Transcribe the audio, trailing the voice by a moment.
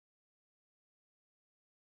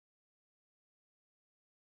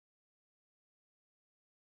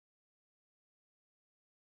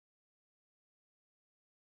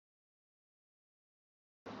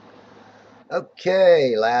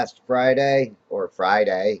Okay, last Friday or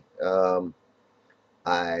Friday,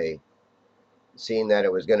 I seen that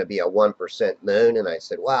it was going to be a 1% moon, and I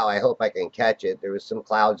said, "Wow, I hope I can catch it." There was some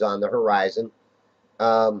clouds on the horizon,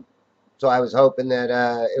 um, so I was hoping that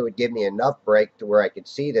it would give me enough break to where I could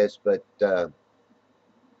see this. But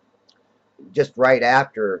just right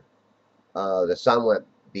after the sun went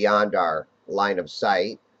beyond our line of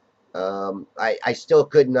sight, I still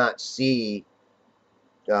could not see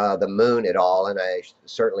the moon at all, and I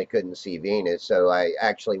certainly couldn't see Venus. So I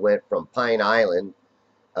actually went from Pine Island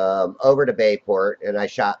over to Bayport, and I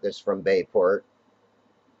shot this from Bayport.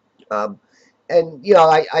 Um, and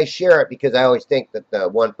I share it because I always think that the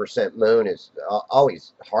 1% moon is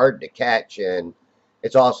always hard to catch, and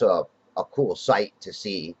it's also a cool sight to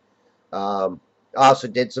see. I also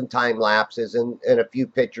did some time lapses and a few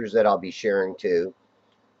pictures that I'll be sharing too.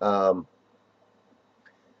 Um,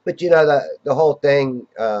 but the whole thing,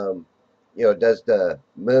 does the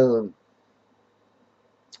moon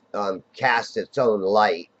cast its own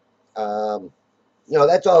light? Um,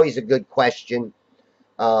 that's always a good question.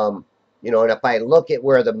 Um, and if I look at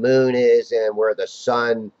where the moon is and where the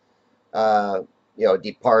sun, uh,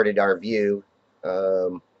 departed our view,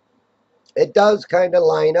 um, it does kind of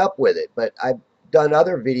line up with it. But I've done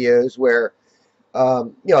other videos where,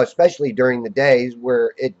 especially during the days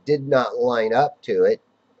where it did not line up to it.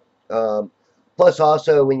 Um, Plus,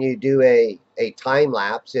 also when you do a time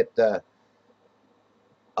lapse, if the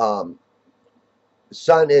um,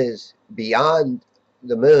 sun is beyond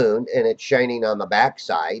the moon and it's shining on the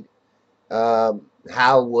backside,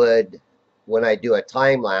 how would, when I do a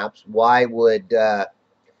time lapse, why would that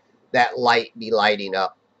light be lighting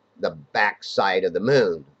up the backside of the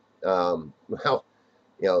moon? Well,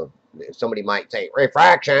 you know, somebody might say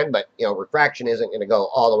refraction, but refraction isn't going to go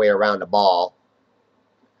all the way around a ball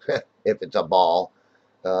if it's a ball.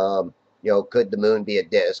 Um, could the moon be a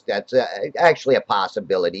disk? That's actually a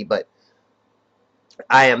possibility, but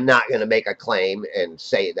I am not going to make a claim and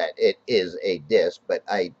say that it is a disk. But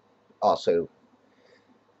I also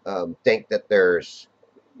think that there's,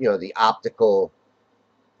 the optical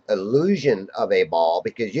illusion of a ball,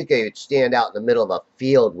 because you could stand out in the middle of a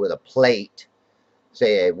field with a plate,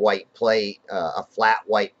 say a white plate, a flat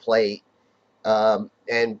white plate,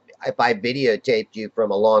 and if I videotaped you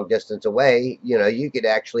from a long distance away, you could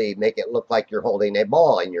actually make it look like you're holding a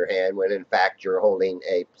ball in your hand when in fact you're holding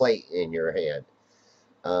a plate in your hand.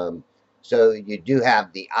 Um, so you do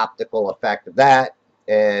have the optical effect of that.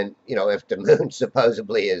 And, if the moon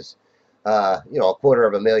supposedly is, a quarter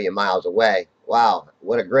of a million miles away, wow,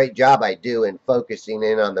 what a great job I do in focusing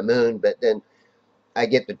in on the moon. But then I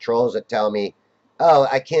get the trolls that tell me, oh,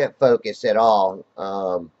 I can't focus at all.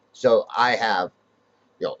 So I have,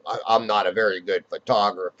 I'm not a very good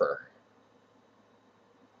photographer.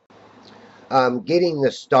 Getting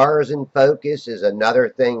the stars in focus is another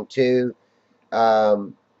thing too.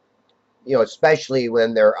 Um, especially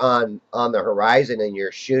when they're on the horizon and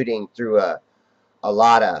you're shooting through a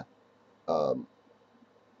lot of um,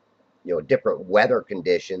 different weather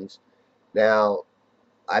conditions. Now,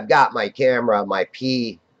 I've got my camera, my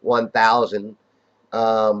P1000,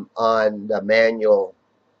 on the manual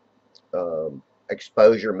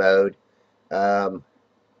exposure mode, um,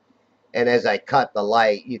 and as I cut the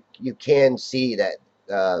light, you can see that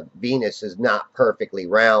Venus is not perfectly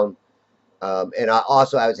round. And I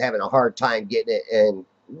was having a hard time getting it in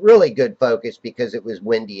really good focus because it was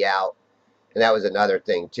windy out. And that was another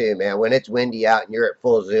thing too, man. When it's windy out and you're at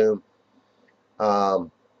full zoom,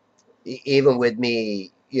 um, even with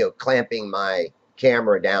me, clamping my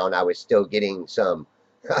camera down, I was still getting some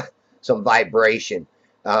some vibration.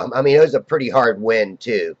 I mean, it was a pretty hard wind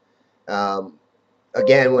too. Um,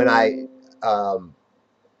 Again, when I um,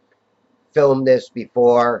 filmed this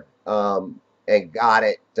before and got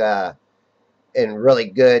it in really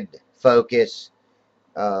good focus,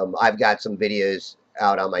 I've got some videos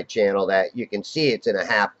out on my channel that you can see it's in a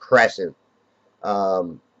half crescent.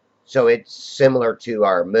 Um, so it's similar to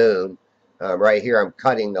our moon. Right here, I'm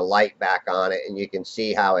cutting the light back on it, and you can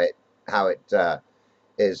see how it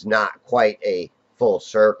is not quite a full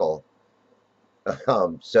circle.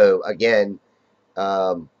 So again,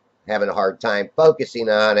 um, having a hard time focusing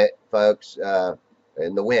on it, folks,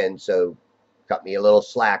 in the wind. So cut me a little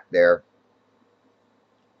slack there.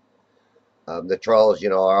 The trolls,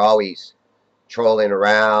 are always trolling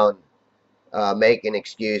around, making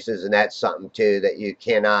excuses, and that's something too that you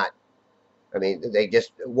cannot. I mean, they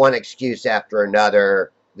just one excuse after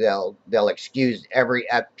another. They'll excuse every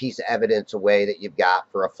piece of evidence away that you've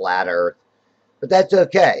got for a flat Earth, but that's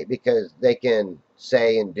okay because they can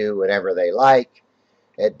say and do whatever they like.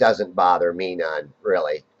 It doesn't bother me none,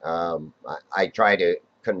 really. I try to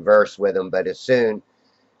converse with them, but as soon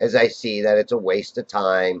as I see that it's a waste of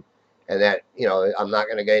time and that, you know, I'm not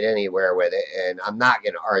going to get anywhere with it, and I'm not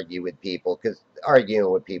going to argue with people, because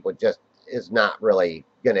arguing with people just is not really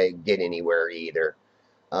going to get anywhere either.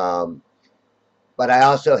 Um, but I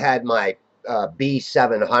also had my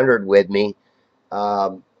B700 with me.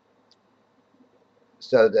 Um,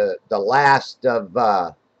 so the last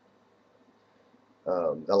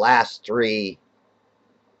three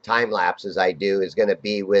time lapses I do is going to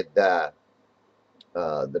be with the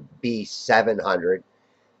B700,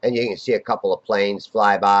 and you can see a couple of planes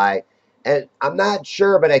fly by. And I'm not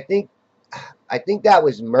sure, but I think that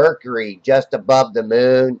was Mercury just above the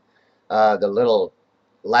moon, the little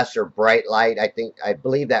lesser bright light. I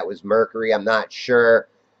believe that was Mercury. I'm not sure.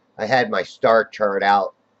 I had my star chart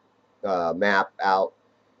out, map out,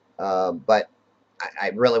 but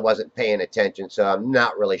I really wasn't paying attention, so I'm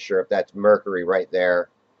not really sure if that's Mercury right there.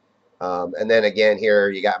 And then again, here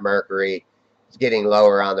you got Mercury. It's getting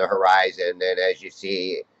lower on the horizon, and as you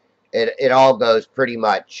see, it all goes pretty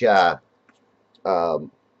much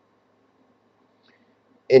um,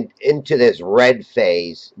 into this red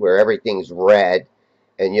phase where everything's red,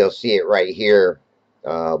 and you'll see it right here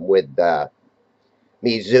with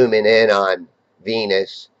me zooming in on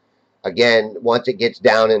Venus. Again, once it gets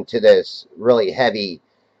down into this really heavy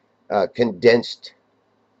condensed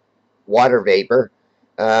water vapor,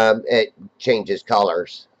 it changes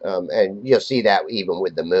colors. And you'll see that even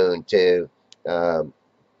with the moon too,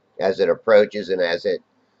 as it approaches and as it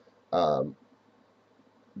um,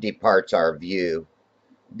 departs our view.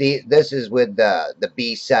 This is with the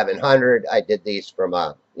B700. I did these from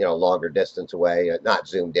a longer distance away, not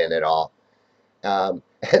zoomed in at all. And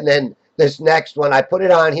then this next one, I put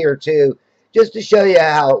it on here too, just to show you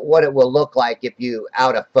what it will look like if you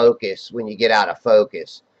out of focus, when you get out of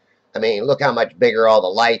focus. I mean, look how much bigger all the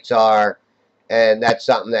lights are. And that's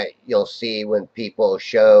something that you'll see when people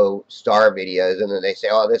show star videos, and then they say,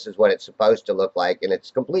 oh, this is what it's supposed to look like, and it's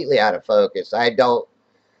completely out of focus. I don't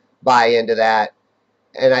buy into that.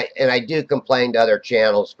 And I do complain to other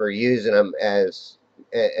channels for using them as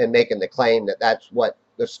and making the claim that that's what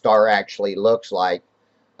the star actually looks like,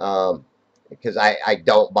 because I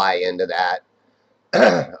don't buy into that.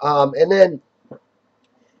 And then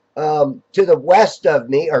to the west of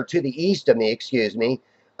me, or to the east of me, excuse me,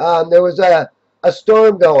 there was a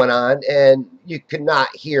storm going on, and you could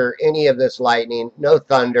not hear any of this lightning, no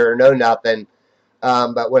thunder, no nothing.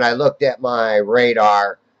 But when I looked at my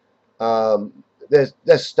radar, um,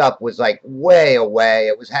 this stuff was like way away.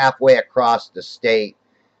 It was halfway across the state.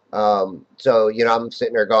 So I'm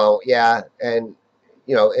sitting there going, yeah, and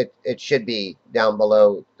it should be down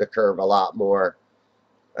below the curve a lot more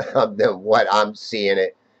than what I'm seeing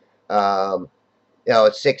it. Um,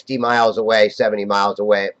 it's 60 miles away, 70 miles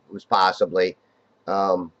away. It was possibly.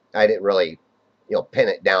 I didn't really, pin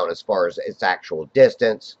it down as far as its actual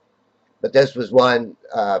distance. But this was one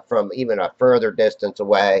from even a further distance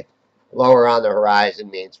away. Lower on the horizon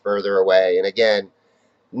means further away. And again,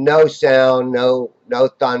 no sound, no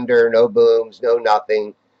thunder, no booms, no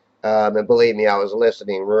nothing. And believe me, I was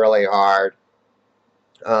listening really hard.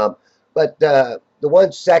 But the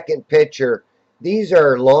 1 second picture, these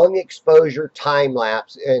are long exposure time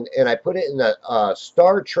lapse, and I put it in the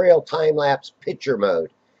Star Trail time lapse picture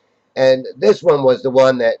mode. And this one was the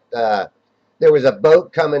one that there was a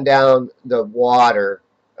boat coming down the water,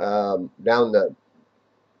 down the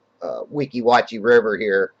Weeki Wachee River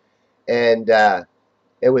here, and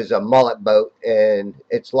it was a mullet boat, and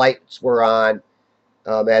its lights were on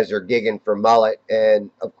as they're gigging for mullet. And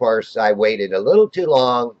of course, I waited a little too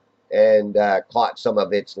long and caught some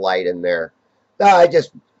of its light in there. I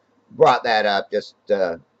just brought that up just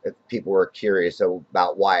if people were curious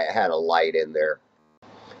about why it had a light in there.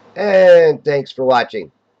 And thanks for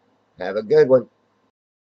watching. Have a good one.